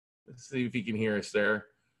Let's see if he can hear us there.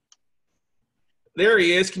 There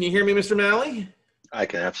he is. Can you hear me, Mr. Maly? I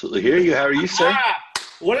can absolutely hear you. How are you, sir?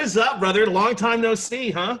 What is up, brother? Long time no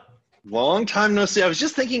see, huh? Long time no see. I was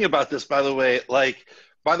just thinking about this, by the way.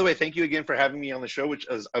 By the way, thank you again for having me on the show, which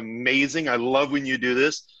is amazing. I love when you do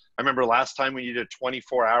this. I remember last time when you did a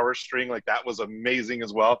 24-hour string, that was amazing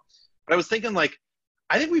as well. But I was thinking, I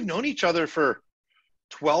think we've known each other for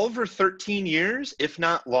 12 or 13 years, if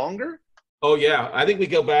not longer. Oh, yeah. I think we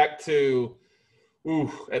go back to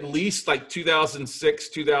at least 2006,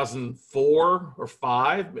 2004 or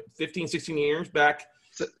 5, 15, 16 years back.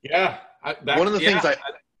 Yeah. One of the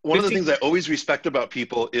things I always respect about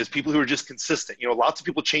people is people who are just consistent. Lots of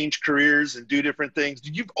people change careers and do different things.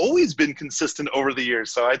 You've always been consistent over the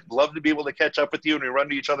years. So I'd love to be able to catch up with you and we run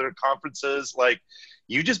to each other at conferences.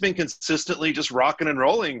 You've just been consistently just rocking and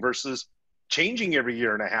rolling versus changing every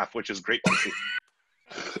year and a half, which is great to see.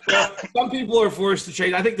 Well, some people are forced to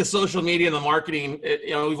change. I think the social media and the marketing,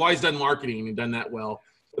 we've always done marketing and done that well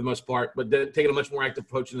for the most part, but taking a much more active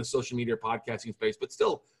approach in the social media podcasting space. But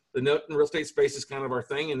still, the note and real estate space is kind of our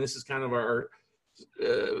thing, and this is kind of our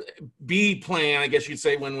B plan, I guess you'd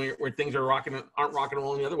say, when things aren't rocking and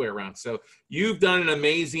rolling the other way around. So you've done an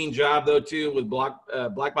amazing job, though, too, with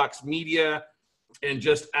Black Box Media and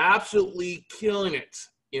just absolutely killing it.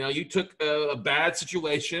 You took a bad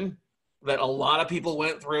situation that a lot of people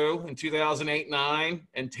went through in 2008, 9,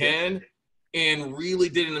 and 10, and really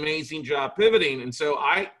did an amazing job pivoting. And so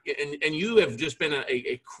and you have just been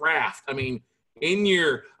a craft. I mean,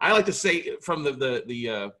 I like to say from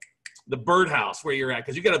the birdhouse where you're at,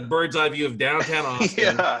 because you got a bird's eye view of downtown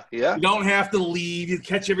Austin. Yeah. You don't have to leave. You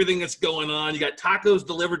catch everything that's going on. You got tacos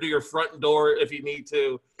delivered to your front door if you need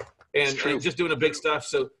to, and just doing a big stuff.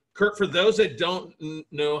 So, Curt, for those that don't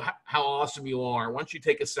know how awesome you are, why don't you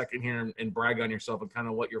take a second here and brag on yourself and kind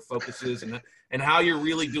of what your focus is and how you're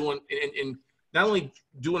really doing and not only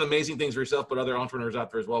doing amazing things for yourself, but other entrepreneurs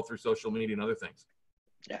out there as well through social media and other things.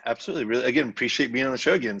 Yeah, absolutely. Really, again, appreciate being on the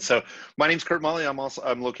show again. So my name's Curt Maly.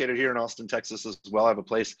 I'm located here in Austin, Texas as well. I have a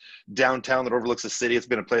place downtown that overlooks the city. It's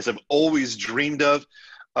been a place I've always dreamed of.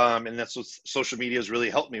 And that's what social media has really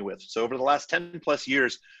helped me with. So over the last 10 plus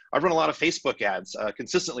years, I've run a lot of Facebook ads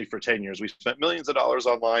consistently for 10 years. We've spent millions of dollars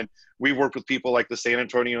online. We've worked with people like the San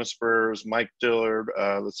Antonio Spurs, Mike Dillard,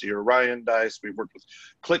 Ryan Dice. We've worked with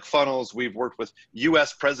ClickFunnels. We've worked with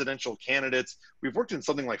U.S. presidential candidates. We've worked in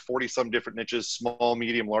something like 40 some different niches, small,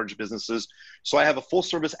 medium, large businesses. So I have a full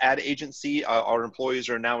service ad agency. Our employees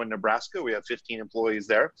are now in Nebraska. We have 15 employees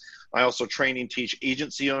there. I also train and teach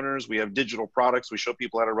agency owners. We have digital products. We show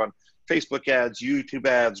people how to run Facebook ads, YouTube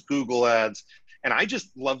ads, Google ads. And I just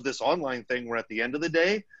love this online thing where at the end of the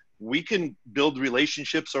day, we can build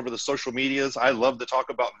relationships over the social medias. I love to talk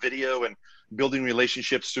about video and building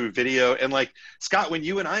relationships through video. And Scott, when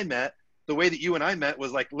you and I met, the way that you and I met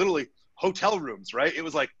was literally hotel rooms, right? It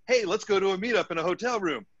was hey, let's go to a meetup in a hotel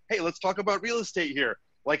room. Hey, let's talk about real estate here.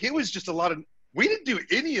 It was just we didn't do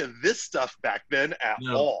any of this stuff back then at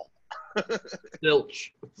all.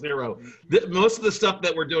 Zilch, zero. Most of the stuff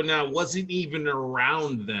that we're doing now wasn't even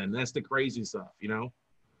around then. That's the crazy stuff,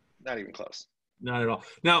 Not even close. Not at all.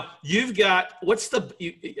 Now you've got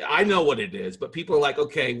I know what it is, but people are like,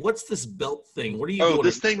 okay, what's this belt thing? What are you doing? Oh,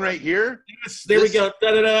 this thing right here? Yes, we go.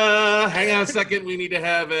 Da-da-da. Hang on a second. We need to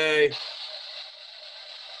have a.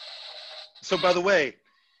 So by the way,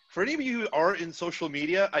 for any of you who are in social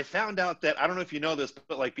media, I found out that, I don't know if you know this,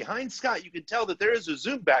 but behind Scott, you can tell that there is a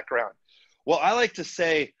Zoom background. Well, I like to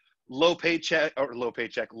say low tech,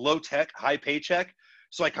 high paycheck.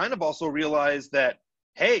 So I kind of also realized that,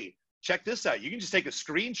 hey, check this out. You can just take a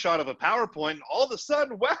screenshot of a PowerPoint and all of a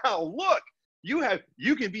sudden, wow, look, you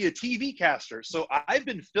can be a TV caster. So I've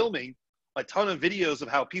been filming a ton of videos of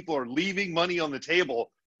how people are leaving money on the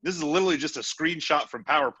table. This is literally just a screenshot from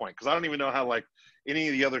PowerPoint because I don't even know how any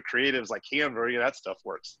of the other creatives like Canva or any of that stuff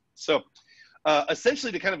works. So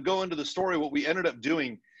essentially to kind of go into the story, what we ended up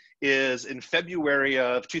doing is in February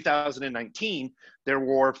of 2019, there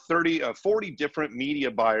were 40 different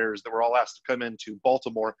media buyers that were all asked to come into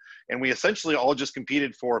Baltimore. And we essentially all just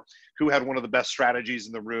competed for who had one of the best strategies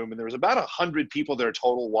in the room. And there was about 100 people there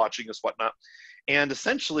total watching us, whatnot. And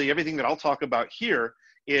essentially everything that I'll talk about here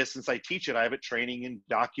is, since I teach it, I have it training and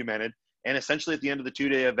documented. And essentially at the end of the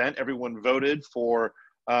 2-day event, everyone voted for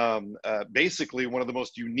basically one of the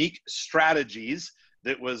most unique strategies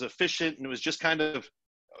that was efficient. And it was just kind of,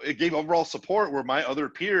 it gave overall support where my other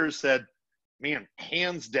peers said, man,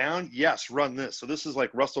 hands down, yes, run this. So this is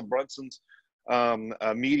like Russell Brunson's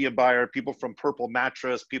media buyer, people from Purple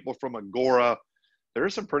Mattress, people from Agora. There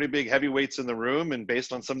are some pretty big heavyweights in the room. And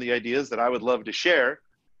based on some of the ideas that I would love to share,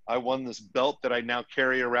 I won this belt that I now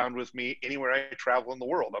carry around with me anywhere I travel in the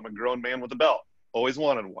world. I'm a grown man with a belt. Always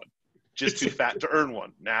wanted one. Just too fat to earn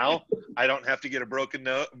one. Now I don't have to get a broken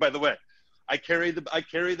nose. By the way, I carry the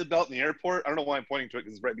belt in the airport. I don't know why I'm pointing to it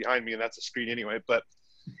because it's right behind me and that's a screen anyway. But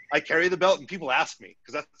I carry the belt and people ask me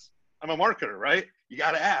because I'm a marketer, right? You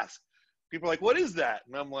got to ask. People are like, "What is that?"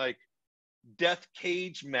 And I'm like, "Death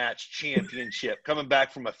Cage Match Championship coming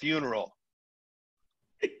back from a funeral."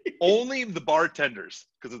 Only the bartenders,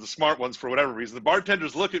 because of the smart ones for whatever reason, the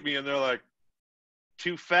bartenders look at me and they're like,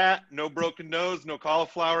 "Too fat, no broken nose, no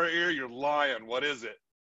cauliflower ear, you're lying. What is it?"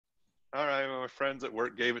 All right, well, my friends at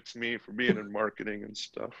work gave it to me for being in marketing and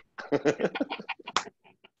stuff.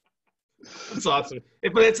 That's awesome.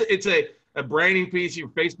 But it's a branding piece. Your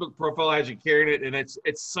Facebook profile has you carrying it, and it's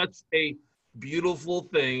such a beautiful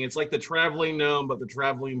thing. It's like the traveling gnome, but the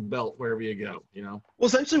traveling belt wherever you go, you know? Well,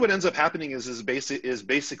 essentially what ends up happening is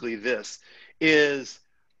basically this, is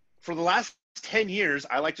for the last 10 years,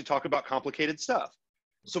 I like to talk about complicated stuff.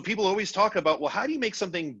 So people always talk about, well, how do you make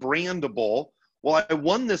something brandable? Well, I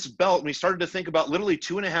won this belt, and we started to think about literally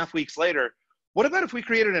 2.5 weeks later, what about if we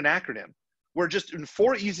created an acronym where just in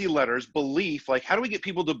 4 easy letters, belief, like how do we get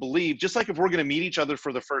people to believe, just like if we're going to meet each other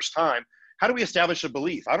for the first time, how do we establish a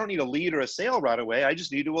belief? I don't need a lead or a sale right away. I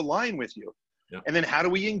just need to align with you. Yeah. And then how do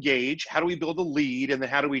we engage? How do we build a lead? And then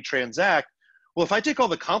how do we transact? Well, if I take all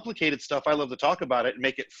the complicated stuff, I love to talk about it, and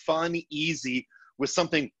make it fun, easy with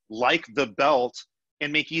something like the belt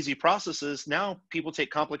and make easy processes, now people take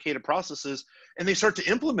complicated processes and they start to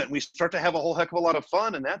implement. We start to have a whole heck of a lot of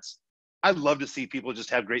fun. And I love to see people just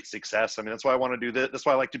have great success. I mean, that's why I want to do this. That's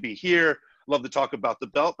why I like to be here. Love to talk about the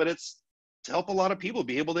belt, but it's to help a lot of people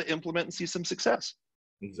be able to implement and see some success.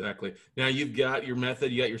 Exactly. Now you've got your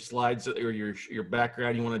method, you got your slides or your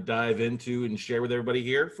background you want to dive into and share with everybody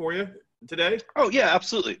here for you today? Oh yeah,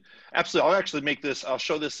 absolutely. Absolutely. I'll actually I'll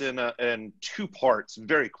show this in 2 parts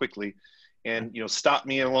very quickly, and, you know, stop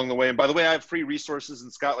me along the way. And by the way, I have free resources,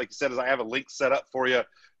 and Scott, like you said, I have a link set up for you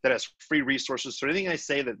that has free resources. So anything I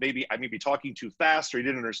say that maybe I may be talking too fast or you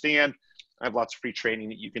didn't understand, I have lots of free training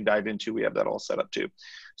that you can dive into. We have that all set up too.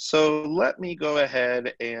 So let me go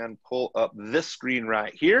ahead and pull up this screen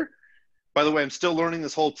right here. By the way, I'm still learning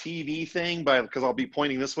this whole TV thing because I'll be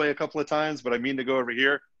pointing this way a couple of times, but I mean to go over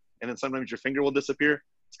here, and then sometimes your finger will disappear.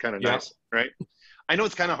 It's kind of nice, right? I know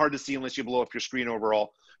it's kind of hard to see unless you blow up your screen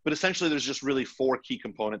overall, but essentially there's just really 4 key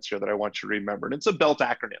components here that I want you to remember. And it's a BELT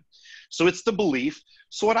acronym. So it's the belief.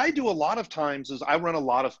 So what I do a lot of times is I run a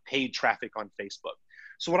lot of paid traffic on Facebook.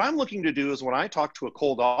 So what I'm looking to do is when I talk to a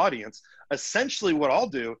cold audience, essentially what I'll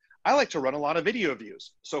do, I like to run a lot of video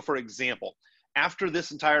views. So for example, after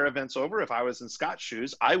this entire event's over, if I was in Scott's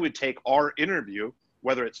shoes, I would take our interview,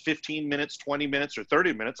 whether it's 15 minutes, 20 minutes, or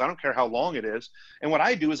 30 minutes, I don't care how long it is. And what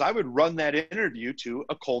I do is I would run that interview to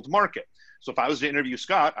a cold market. So if I was to interview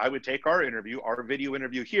Scott, I would take our video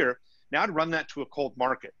interview here. Now I'd run that to a cold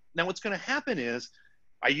market. Now what's going to happen is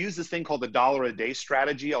I use this thing called the $1 a day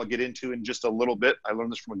strategy. I'll get into in just a little bit. I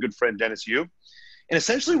learned this from a good friend, Dennis Yu. And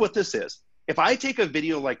essentially what this is, if I take a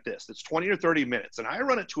video like this, that's 20 or 30 minutes, and I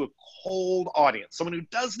run it to a cold audience, someone who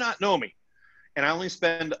does not know me, and I only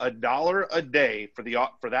spend $1 a day for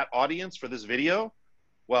that audience for this video,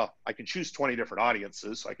 well, I can choose 20 different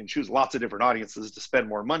audiences. I can choose lots of different audiences to spend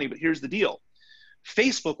more money, but here's the deal.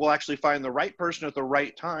 Facebook will actually find the right person at the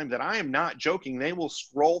right time that I am not joking. They will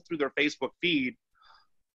scroll through their Facebook feed.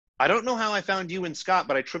 I don't know how I found you and Scott,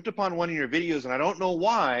 but I tripped upon one of your videos, and I don't know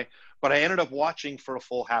why, but I ended up watching for a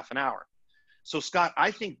full half an hour. So Scott,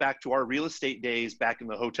 I think back to our real estate days back in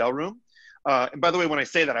the hotel room. And by the way, when I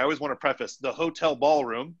say that, I always want to preface the hotel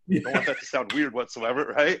ballroom. I don't want that to sound weird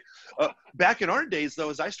whatsoever, right? Back in our days,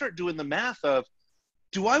 though, as I start doing the math of,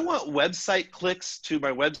 do I want website clicks to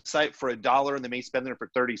my website for $1 and they may spend there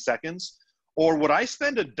for 30 seconds? Or would I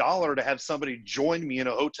spend $1 to have somebody join me in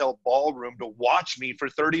a hotel ballroom to watch me for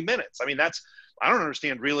 30 minutes? I mean, I don't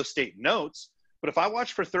understand real estate notes, but if I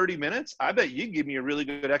watch for 30 minutes, I bet you give me a really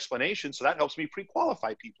good explanation. So that helps me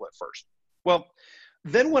pre-qualify people at first. Well,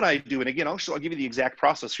 then what I do, and again, I'll give you the exact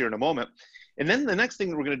process here in a moment. And then the next thing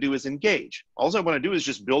that we're going to do is engage. All I want to do is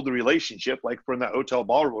just build the relationship, like we're in that hotel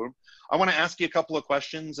ballroom. I want to ask you a couple of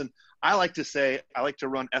questions. And I like to say, I like to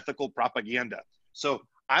run ethical propaganda. So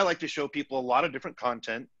I like to show people a lot of different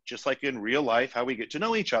content, just like in real life, how we get to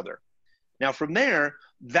know each other. Now from there,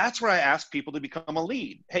 that's where I ask people to become a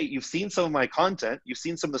lead. Hey, you've seen some of my content. You've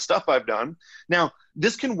seen some of the stuff I've done. Now,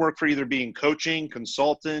 this can work for either being coaching,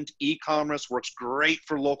 consultant, e-commerce, works great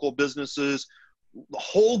for local businesses, the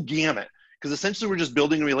whole gamut. Because essentially we're just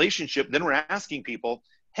building a relationship. Then we're asking people,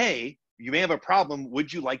 hey, you may have a problem.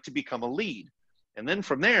 Would you like to become a lead? And then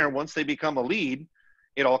from there, once they become a lead,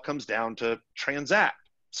 it all comes down to transact.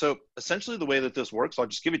 So essentially the way that this works, I'll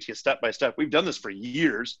just give it to you step by step. We've done this for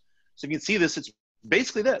years. So you can see this, it's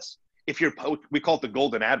basically this. If you're, we call it the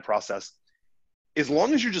golden ad process. As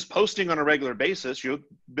long as you're just posting on a regular basis, you'll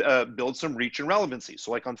build some reach and relevancy.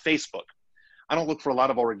 So like on Facebook, I don't look for a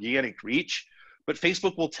lot of organic reach, but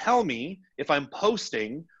Facebook will tell me if I'm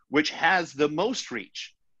posting which has the most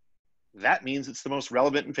reach. That means it's the most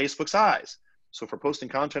relevant in Facebook's eyes. So if we're posting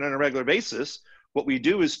content on a regular basis, what we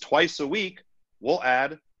do is twice a week, we'll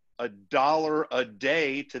add $1 a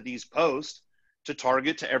day to these posts to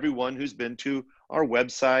target to everyone who's been to our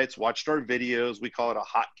websites, watched our videos. We call it a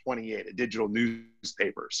Hot 28, a digital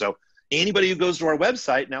newspaper. So anybody who goes to our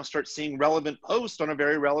website now starts seeing relevant posts on a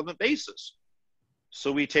very relevant basis.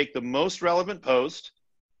 So we take the most relevant post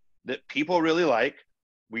that people really like,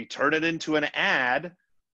 we turn it into an ad,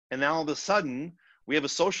 and now all of a sudden we have a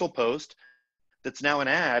social post that's now an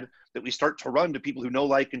ad that we start to run to people who know,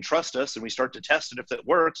 like, and trust us, and we start to test it if it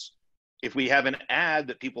works. If we have an ad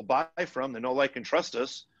that people buy from, that know, like, and trust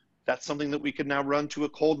us, that's something that we can now run to a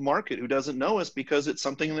cold market who doesn't know us because it's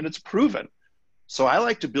something that it's proven. So I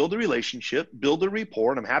like to build a relationship, build a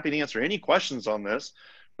rapport, and I'm happy to answer any questions on this.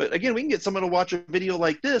 But again, we can get someone to watch a video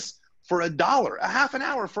like this for $1, a half an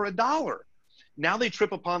hour for $1. Now they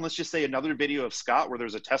trip upon, let's just say, another video of Scott where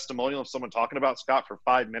there's a testimonial of someone talking about Scott for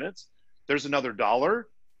 5 minutes. There's another $1,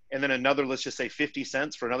 and then another, let's just say 50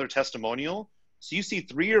 cents for another testimonial. So you see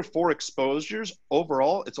 3 or 4 exposures.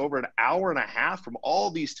 Overall, it's over an hour and a half from all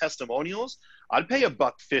these testimonials. I'd pay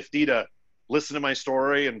 $1.50 to listen to my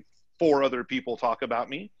story and 4 other people talk about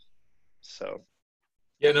me. So.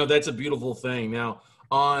 Yeah, no, that's a beautiful thing. Now,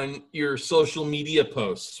 on your social media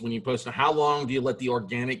posts, when you post, how long do you let the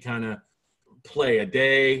organic kind of play? A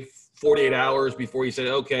day, 48 hours before you say,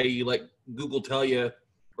 okay, you let Google tell you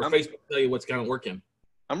or Facebook tell you what's kind of working?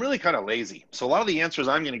 I'm really kind of lazy. So a lot of the answers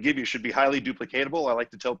I'm going to give you should be highly duplicatable. I like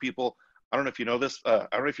to tell people, I don't know if you know this. I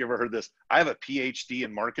don't know if you ever heard this. I have a PhD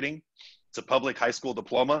in marketing. It's a public high school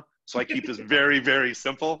diploma. So I keep this very, very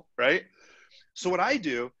simple, right? So what I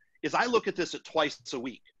do is I look at this at twice a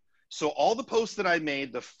week. So all the posts that I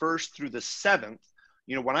made the 1st through the 7th,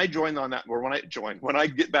 you know, when I join on that, or when I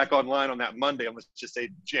get back online on that Monday, let's just say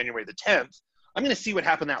January the 10th, I'm going to see what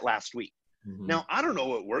happened that last week. Mm-hmm. Now, I don't know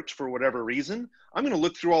what works for whatever reason. I'm going to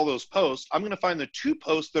look through all those posts. I'm going to find the 2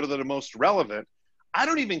 posts that are the most relevant. I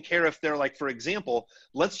don't even care if they're like, for example,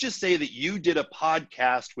 let's just say that you did a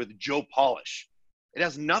podcast with Joe Polish. It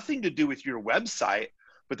has nothing to do with your website,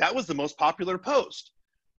 but that was the most popular post.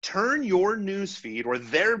 Turn your news feed or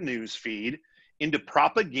their news feed into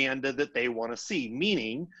propaganda that they want to see.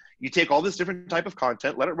 Meaning you take all this different type of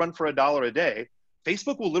content, let it run for $1 a day.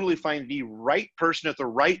 Facebook will literally find the right person at the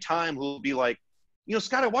right time who will be like, you know,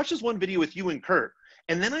 Scott, I watched this one video with you and Curt,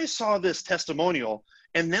 and then I saw this testimonial,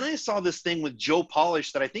 and then I saw this thing with Joe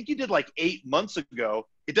Polish that I think you did like 8 months ago.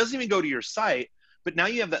 It doesn't even go to your site, but now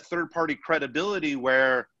you have that third-party credibility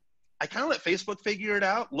where I kind of let Facebook figure it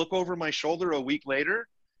out, look over my shoulder a week later,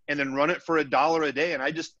 and then run it for $1 a day. And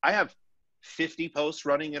I have 50 posts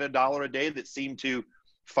running at $1 a day that seem to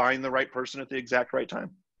find the right person at the exact right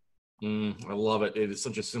time. I love it. It is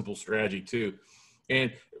such a simple strategy too.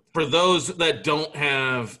 And for those that don't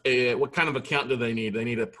have what kind of account do they need? They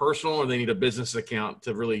need a personal or they need a business account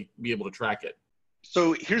to really be able to track it?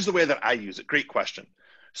 So here's the way that I use it. Great question.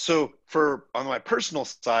 So on my personal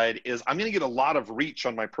side is I'm going to get a lot of reach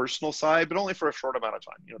on my personal side, but only for a short amount of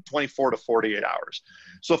time, 24 to 48 hours.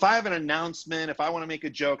 So if I have an announcement, if I want to make a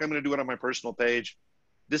joke, I'm going to do it on my personal page.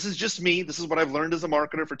 This is just me. This is what I've learned as a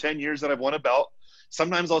marketer for 10 years that I've won a belt.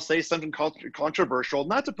 Sometimes I'll say something controversial,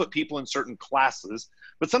 not to put people in certain classes,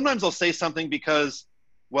 but sometimes I'll say something because,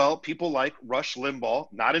 well, people like Rush Limbaugh,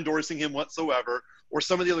 not endorsing him whatsoever, or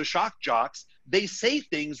some of the other shock jocks, they say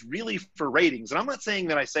things really for ratings. And I'm not saying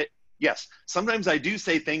that I say, yes, sometimes I do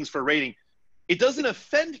say things for rating. It doesn't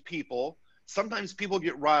offend people. Sometimes people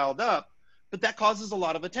get riled up, but that causes a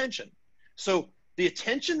lot of attention. So the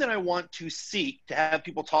attention that I want to seek to have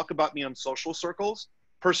people talk about me on social circles,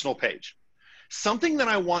 personal page. Something that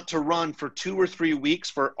I want to run for 2 or 3 weeks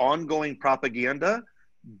for ongoing propaganda,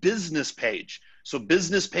 business page. So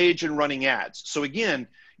business page and running ads. So again,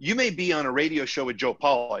 you may be on a radio show with Joe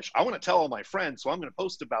Polish. I want to tell all my friends, so I'm going to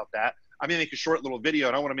post about that. I may make a short little video,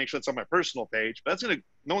 and I want to make sure it's on my personal page. But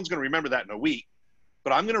no one's going to remember that in a week.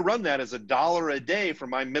 But I'm going to run that as $1 a day for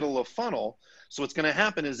my middle of funnel. So what's going to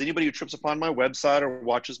happen is anybody who trips upon my website or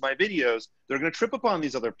watches my videos, they're going to trip upon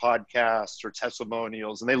these other podcasts or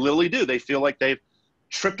testimonials. And they literally do. They feel like they've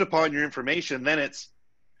tripped upon your information. Then it's,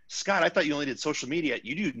 Scott, I thought you only did social media.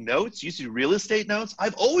 You do notes? You do real estate notes?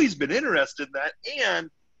 I've always been interested in that. And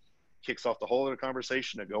kicks off the whole other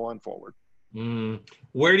conversation to go on forward.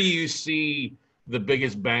 Where do you see the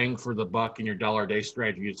biggest bang for the buck in your dollar a day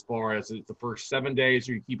strategy, as far as the first 7 days,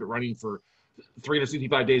 or you keep it running for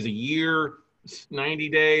 365 days a year, 90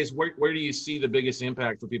 days? Where do you see the biggest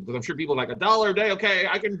impact for people? Because I'm sure people are like, $1 a day, okay,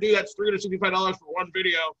 I can do that. It's $365 for one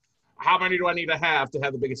video. How many do I need to have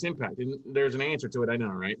the biggest impact? And there's an answer to it, I know,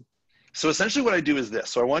 right? So essentially what I do is this.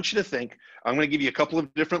 So I want you to think, I'm going to give you a couple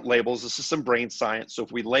of different labels. This is some brain science. So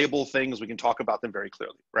if we label things, we can talk about them very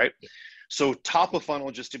clearly, right? So top of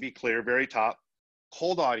funnel, just to be clear, very top,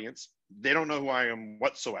 cold audience. They don't know who I am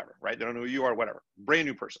whatsoever, right? They don't know who you are, whatever. Brand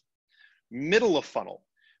new person. Middle of funnel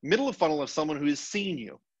is someone who has seen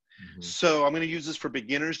you. So I'm going to use this for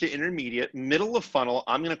beginners to intermediate. Middle of funnel,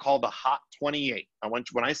 I'm going to call the hot 28.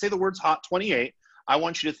 When I say the words hot 28, I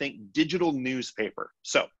want you to think digital newspaper.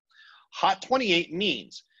 So hot 28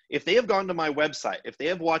 means if they have gone to my website, if they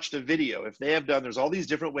have watched a video, if they have done, there's all these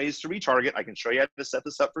different ways to retarget. I can show you how to set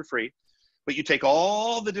this up for free, but you take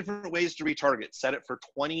all the different ways to retarget, set it for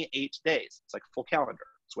 28 days. It's like a full calendar.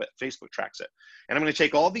 That's what Facebook tracks it. And I'm going to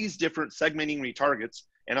take all these different segmenting retargets,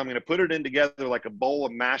 and I'm going to put it in together like a bowl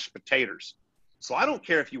of mashed potatoes. So I don't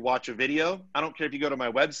care if you watch a video. I don't care if you go to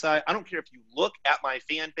my website. I don't care if you look at my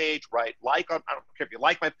fan page, right? I don't care if you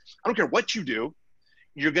like I don't care what you do.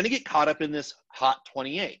 You're going to get caught up in this hot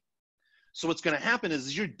 28. So what's going to happen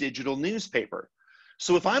is your digital newspaper.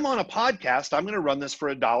 So if I'm on a podcast, I'm going to run this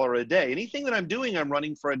for $1 a day. Anything that I'm doing, I'm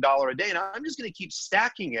running for $1 a day. And I'm just going to keep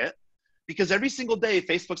stacking it, because every single day,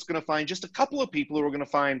 Facebook's going to find just a couple of people who are going to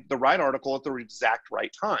find the right article at the exact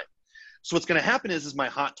right time. So what's going to happen is my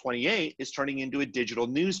hot 28 is turning into a digital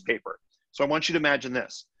newspaper. So I want you to imagine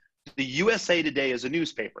this. The USA Today is a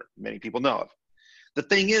newspaper many people know of. The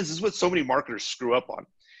thing is what so many marketers screw up on.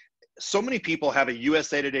 So many people have a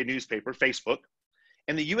USA Today newspaper, Facebook,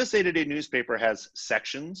 and the USA Today newspaper has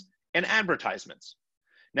sections and advertisements.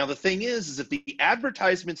 Now, the thing is if the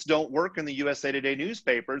advertisements don't work in the USA Today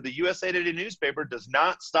newspaper, the USA Today newspaper does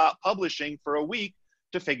not stop publishing for a week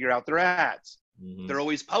to figure out their ads. They're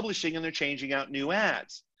always publishing and they're changing out new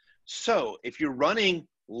ads. So if you're running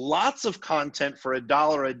lots of content for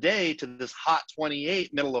 $1 a day to this hot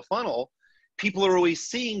 28 middle of funnel, people are always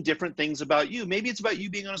seeing different things about you. Maybe it's about you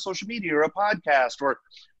being on a social media or a podcast, or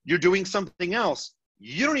you're doing something else.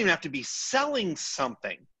 You don't even have to be selling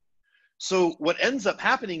something. So what ends up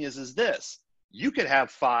happening is this. You could have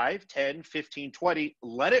 5, 10, 15, 20,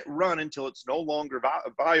 let it run until it's no longer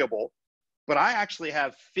viable. But I actually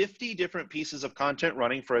have 50 different pieces of content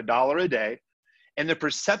running for $1 a day. And the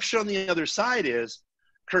perception on the other side is,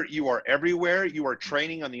 Curt, you are everywhere. You are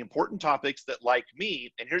training on the important topics that, like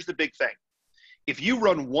me. And here's the big thing. If you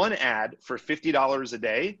run one ad for $50 a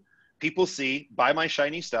day, people see, buy my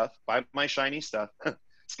shiny stuff, buy my shiny stuff.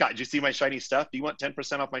 Scott, did you see my shiny stuff? Do you want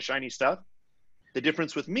 10% off my shiny stuff? The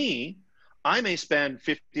difference with me, I may spend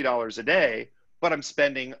 $50 a day, but I'm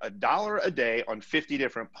spending $1 a day on 50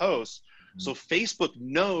 different posts. So Facebook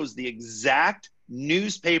knows the exact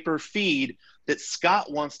newspaper feed that Scott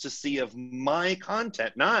wants to see of my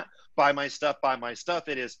content, not buy my stuff, buy my stuff.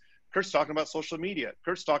 It is, Curt's talking about social media.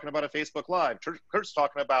 Curt's talking about a Facebook Live. Curt's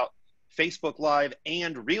talking about Facebook Live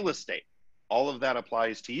and real estate. All of that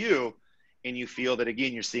applies to you. And you feel that,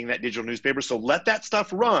 again, you're seeing that digital newspaper. So let that stuff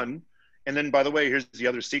run. And then, by the way, here's the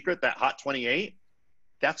other secret, that hot 28.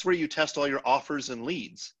 That's where you test all your offers and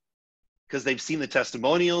leads, because they've seen the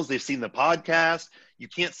testimonials. They've seen the podcast. You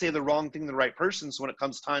can't say the wrong thing to the right person. So when it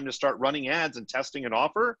comes time to start running ads and testing an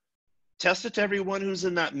offer, test it to everyone who's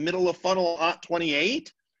in that middle of funnel hot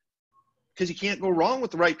 28. Because you can't go wrong with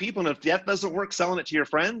the right people. And if that doesn't work, selling it to your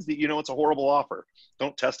friends, you know it's a horrible offer.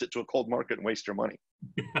 Don't test it to a cold market and waste your money.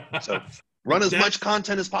 So run as much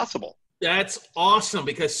content as possible. That's awesome,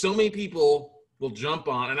 because so many people will jump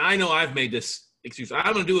on, and I know I've made this excuse.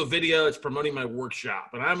 I'm going to do a video. It's promoting my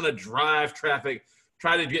workshop, and I'm going to drive traffic,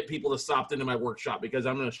 try to get people to stop into my workshop, because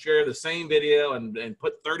I'm going to share the same video and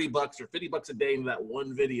put $30 or $50 a day into that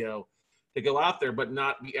one video to go out there, but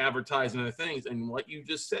not be advertising other things. And what you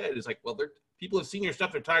just said is like, well, people have seen your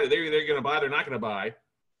stuff. They're tired. They're going to buy. They're not going to buy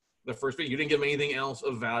the first video. You didn't give them anything else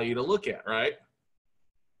of value to look at, right?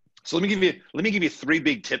 So let me give you 3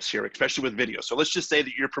 big tips here, especially with video. So let's just say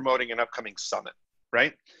that you're promoting an upcoming summit,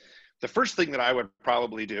 right? The first thing that I would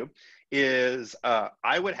probably do is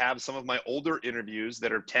I would have some of my older interviews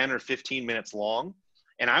that are 10 or 15 minutes long,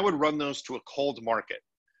 and I would run those to a cold market.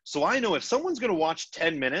 So I know if someone's going to watch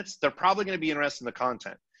 10 minutes, they're probably going to be interested in the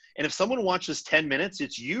content. And if someone watches 10 minutes,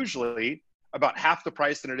 it's usually about half the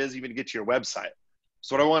price than it is even to get to your website.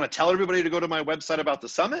 So do I want to tell everybody to go to my website about the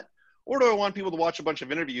summit? Or do I want people to watch a bunch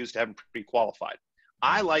of interviews to have them pre-qualified?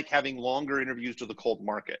 I like having longer interviews to the cold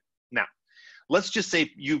market. Now, let's just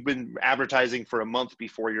say you've been advertising for a month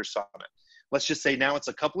before your summit. Let's just say now it's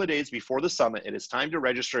a couple of days before the summit. It is time to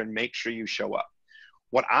register and make sure you show up.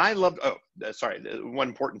 What I love, one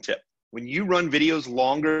important tip. When you run videos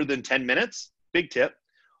longer than 10 minutes, big tip,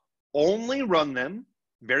 only run them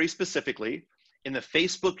very specifically in the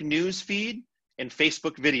Facebook news feed and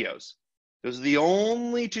Facebook videos. Those are the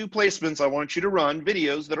only two placements I want you to run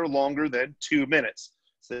videos that are longer than 2 minutes.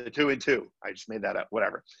 So 2 and 2. I just made that up,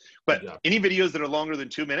 whatever. But any videos that are longer than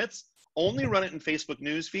 2 minutes, only run it in Facebook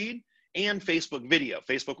news feed and Facebook video.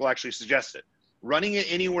 Facebook will actually suggest it. Running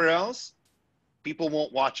it anywhere else, people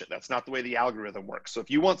won't watch it. That's not the way the algorithm works. So if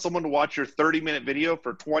you want someone to watch your 30-minute video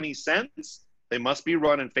for 20 cents, they must be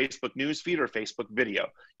run in Facebook newsfeed or Facebook video.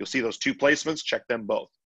 You'll see those two placements, check them both.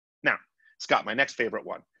 Now, Scott, my next favorite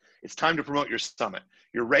one. It's time to promote your summit.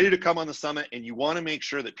 You're ready to come on the summit and you want to make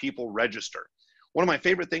sure that people register. One of my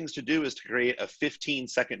favorite things to do is to create a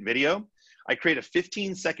 15-second video. I create a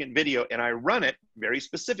 15-second video and I run it very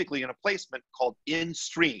specifically in a placement called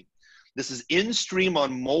in-stream. This is in-stream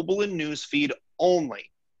on mobile and newsfeed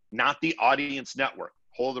only, not the audience network.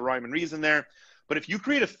 Hold the rhyme and reason there. But if you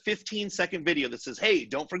create a 15-second video that says, hey,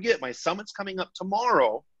 don't forget, my summit's coming up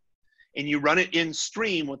tomorrow, and you run it in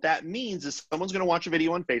stream, what that means is someone's going to watch a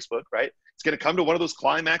video on Facebook, right? It's going to come to one of those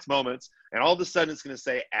climax moments, and all of a sudden it's going to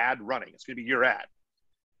say ad running. It's going to be your ad.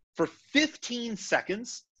 For 15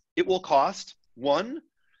 seconds, it will cost 1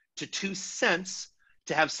 to 2 cents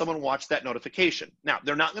to have someone watch that notification. Now,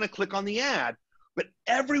 they're not going to click on the ad, but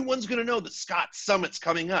everyone's going to know that Scott's summit's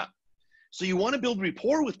coming up. So you want to build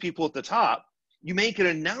rapport with people at the top. You make an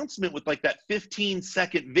announcement with like that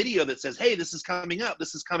 15-second video that says, hey, this is coming up,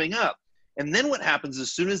 this is coming up. And then what happens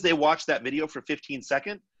as soon as they watch that video for 15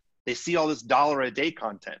 seconds, they see all this $1-a-day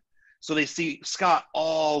content. So they see Scott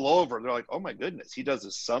all over. They're like, oh my goodness, he does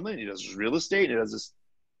this summit, he does this real estate, he does this.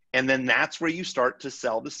 And then that's where you start to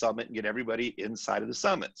sell the summit and get everybody inside of the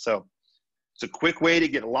summit. So it's a quick way to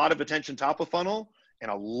get a lot of attention top of funnel and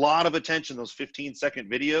a lot of attention those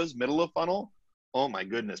 15-second videos, middle of funnel. Oh my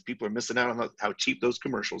goodness, people are missing out on how cheap those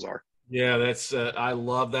commercials are. Yeah, that's I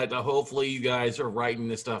love that. Hopefully you guys are writing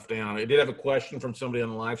this stuff down. I did have a question from somebody on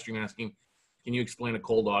the live stream asking, can you explain a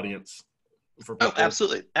cold audience for people? Oh,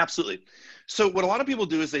 absolutely. Absolutely. So what a lot of people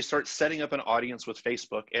do is they start setting up an audience with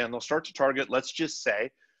Facebook and they'll start to target, let's just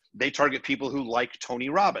say, they target people who like Tony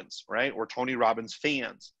Robbins, right? Or Tony Robbins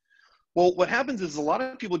fans. Well, what happens is a lot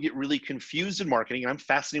of people get really confused in marketing, and I'm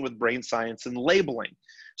fascinated with brain science and labeling.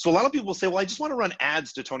 So a lot of people say, well, I just want to run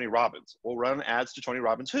ads to Tony Robbins. Well, run ads to Tony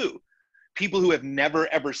Robbins who? People who have never,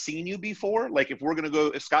 ever seen you before. Like if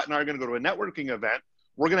Scott and I are going to go to a networking event,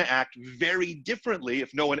 we're going to act very differently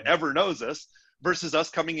if no one ever knows us versus us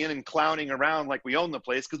coming in and clowning around like we own the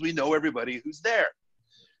place because we know everybody who's there.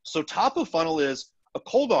 So top of funnel is a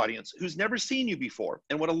cold audience who's never seen you before.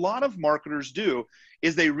 And what a lot of marketers do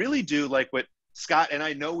is they really do like what Scott and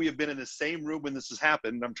I know we have been in the same room when this has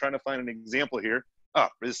happened. I'm trying to find an example here. Oh,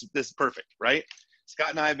 this is perfect, right?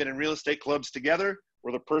 Scott and I have been in real estate clubs together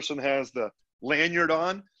where the person has the lanyard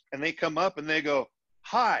on and they come up and they go,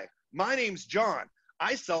 hi, my name's John.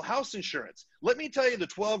 I sell house insurance. Let me tell you the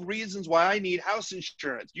 12 reasons why I need house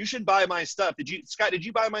insurance. You should buy my stuff. Scott, did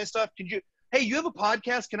you buy my stuff? Hey, you have a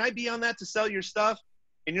podcast. Can I be on that to sell your stuff?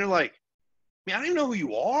 And you're like, man, I don't even know who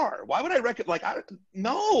you are. Why would I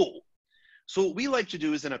no. So what we like to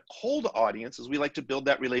do is in a cold audience is we like to build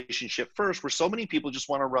that relationship first where so many people just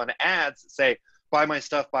want to run ads that say, buy my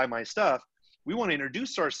stuff, buy my stuff. We want to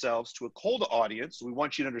introduce ourselves to a cold audience. So we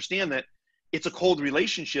want you to understand that it's a cold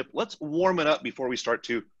relationship. Let's warm it up before we start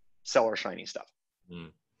to sell our shiny stuff.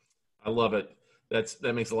 I love it.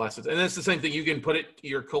 That makes a lot of sense. And that's the same thing. You can put it to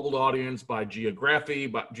your cold audience by geography,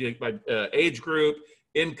 by age group,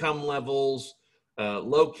 income levels,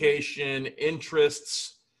 location,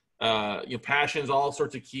 interests, passions, all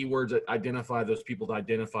sorts of keywords that identify those people to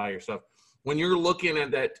identify your stuff. When you're looking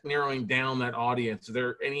at that, narrowing down that audience, are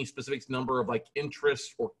there any specific number of like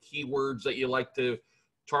interests or keywords that you like to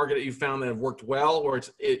target that you found that have worked well, or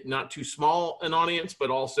it's not too small an audience, but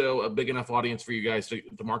also a big enough audience for you guys to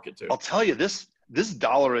market to? I'll tell you, this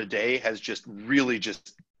 $1-a-day has just really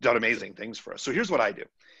just done amazing things for us. So here's what I do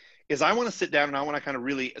is I want to sit down and I want to kind of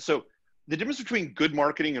really, so the difference between good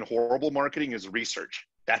marketing and horrible marketing is research.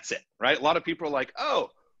 That's it, right? A lot of people are like, oh,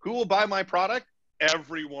 who will buy my product?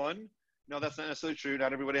 Everyone. No, that's not necessarily true.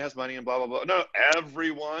 Not everybody has money and blah, blah, blah. No,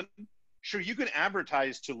 everyone. Sure, you can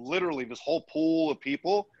advertise to literally this whole pool of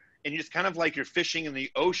people and you just kind of like you're fishing in the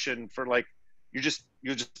ocean for like, you'll just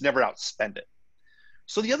never outspend it.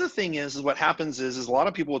 So the other thing is what happens is a lot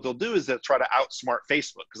of people, what they'll do is they'll try to outsmart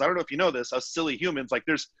Facebook. Because I don't know if you know this, us silly humans, like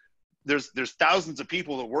there's there's thousands of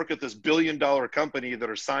people that work at this billion-dollar company that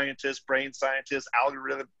are scientists, brain scientists,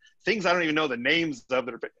 algorithm, things I don't even know the names of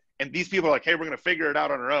that are, and these people are like, hey, we're going to figure it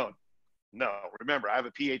out on our own. No, remember, I have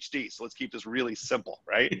a PhD, so let's keep this really simple,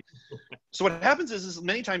 right? So what happens is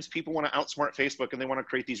many times people want to outsmart Facebook, and they want to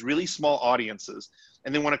create these really small audiences,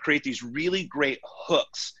 and they want to create these really great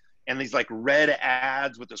hooks and these like red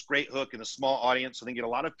ads with this great hook and a small audience. So they get a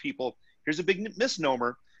lot of people. Here's a big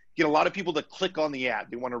misnomer: get a lot of people to click on the ad.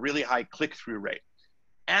 They want a really high click-through rate.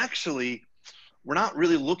 Actually, we're not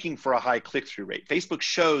really looking for a high click-through rate. Facebook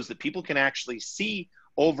shows that people can actually see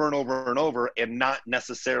over and over and over and not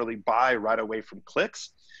necessarily buy right away from clicks.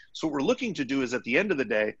 So what we're looking to do is, at the end of the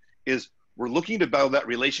day, is we're looking to build that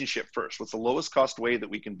relationship first. What's the lowest cost way that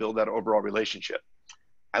we can build that overall relationship?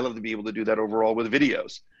 I love to be able to do that overall with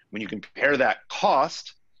videos. When you compare that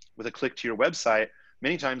cost with a click to your website,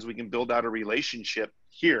 many times we can build out a relationship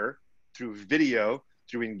here through video,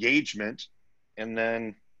 through engagement, and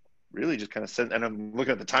then really just kind of send, and I'm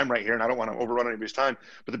looking at the time right here, and I don't want to overrun anybody's time,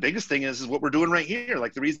 but the biggest thing is what we're doing right here.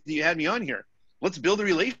 Like the reason you had me on here. Let's build a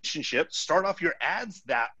relationship, start off your ads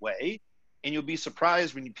that way, and you'll be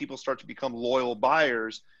surprised when people start to become loyal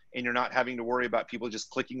buyers, and you're not having to worry about people just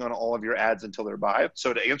clicking on all of your ads until they're buy.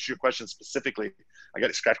 So to answer your question specifically, I got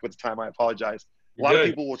distracted with the time, I apologize. A lot of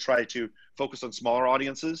people will try to focus on smaller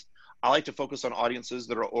audiences. I like to focus on audiences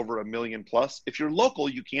that are over 1 million plus. If you're local,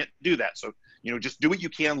 you can't do that. So, just do what you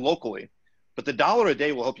can locally. But the $1 a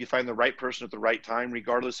day will help you find the right person at the right time,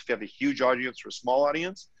 regardless if you have a huge audience or a small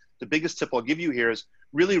audience. The biggest tip I'll give you here is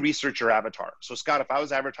really research your avatar. So Scott, if I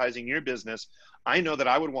was advertising your business, I know that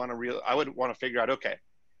I would want to figure out, okay,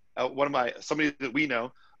 somebody that we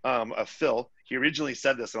know, Phil, he originally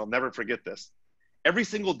said this, and I'll never forget this. Every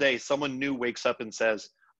single day, someone new wakes up and says,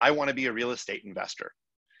 I want to be a real estate investor.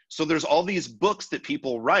 So there's all these books that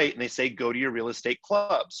people write, and they say, go to your real estate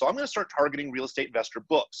club. So I'm going to start targeting real estate investor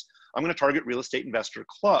books. I'm going to target real estate investor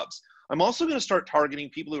clubs. I'm also going to start targeting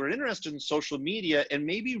people who are interested in social media and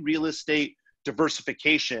maybe real estate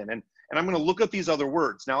diversification. And I'm going to look up these other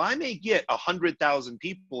words. Now, I may get 100,000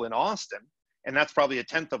 people in Austin, and that's probably a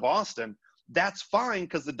tenth of Austin. That's fine,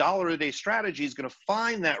 because the $1 a day strategy is going to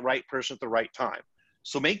find that right person at the right time.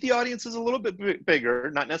 So make the audiences a little bit bigger,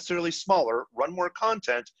 not necessarily smaller, run more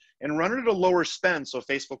content, and run it at a lower spend so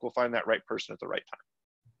Facebook will find that right person at the right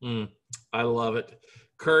time. I love it.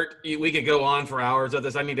 Curt, we could go on for hours of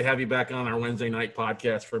this. I need to have you back on our Wednesday night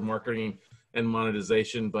podcast for marketing and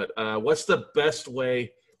monetization. But what's the best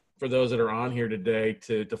way for those that are on here today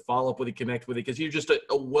to follow up with you, connect with you? Because you're just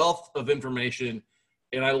a wealth of information,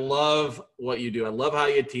 and I love what you do. I love how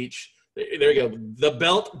you teach. There you go.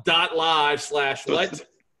 TheBelt.live/what?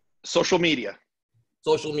 Social media.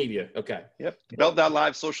 Social media. Okay. Yep.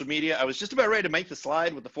 Belt.live social media. I was just about ready to make the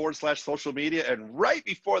slide with the /social media, and right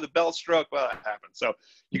before the bell struck, well, that happened. So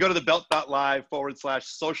you go to the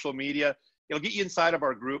Belt.live/social media. It'll get you inside of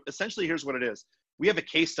our group. Essentially, here's what it is. We have a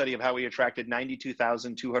case study of how we attracted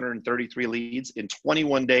 92,233 leads in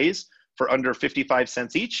 21 days for under 55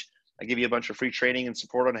 cents each. I give you a bunch of free training and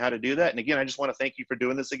support on how to do that. And again, I just want to thank you for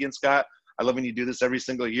doing this again, Scott. I love when you do this every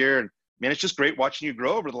single year. And man, it's just great watching you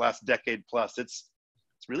grow over the last decade plus. It's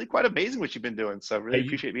really quite amazing what you've been doing. So I really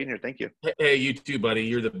appreciate being here. Thank you. Hey, you too, buddy.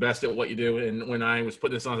 You're the best at what you do. And when I was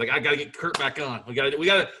putting this on, I was like, I got to get Curt back on. We got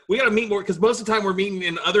to meet more, because most of the time we're meeting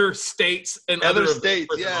in other states and other states.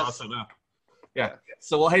 Yes. Awesome. Yeah.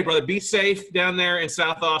 So, well, hey, brother, be safe down there in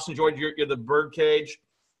South Austin, Georgia. You're the bird cage,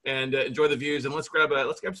 and enjoy the views. And let's grab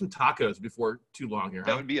some tacos before too long here.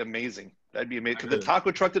 That would be amazing. That'd be amazing. Because the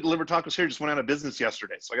taco truck that delivered tacos here just went out of business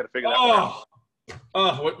yesterday. So I got to figure that out.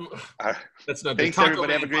 That's not good. Thanks,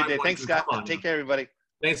 everybody. Have a great day. Thanks, Scott. Take care, everybody.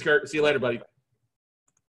 Thanks, Curt. See you later, buddy.